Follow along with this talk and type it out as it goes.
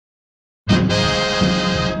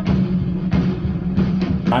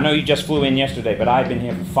I know you just flew in yesterday, but I've been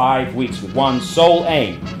here for 5 weeks with one sole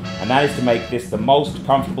aim, and that is to make this the most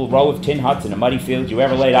comfortable row of tin huts in a muddy field you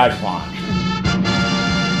ever laid eyes upon.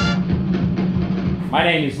 My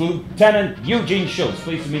name is Lieutenant Eugene Schultz.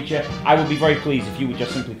 Pleased to meet you. I would be very pleased if you would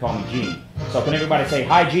just simply call me Gene. So can everybody say,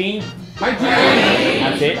 hi, Gene? Hi, Gene!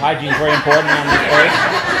 That's it. Hygiene's very important on this place.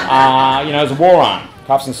 You know, there's a war on.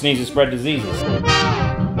 Coughs and sneezes spread diseases.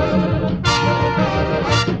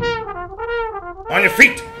 On your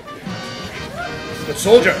feet! Good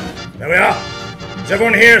soldier. There we are. Is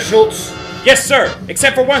everyone here, Schultz? Yes, sir.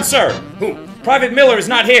 Except for one, sir. Who? Private Miller is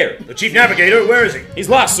not here. The chief navigator, where is he? He's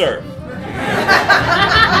lost, sir.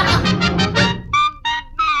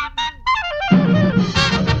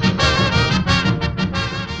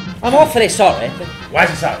 I'm awfully sorry, but... Why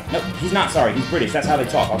is he sorry? No, he's not sorry. He's British. That's how they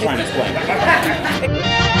talk. I'll try and explain.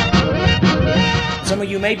 Some of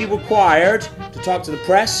you may be required to talk to the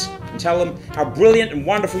press and tell them how brilliant and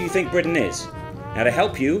wonderful you think Britain is. Now, to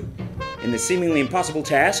help you in this seemingly impossible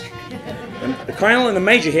task, the Colonel and the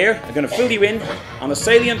Major here are going to fill you in on the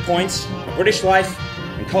salient points of British life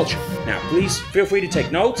and culture. Now, please feel free to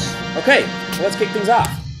take notes. Okay, well, let's kick things off.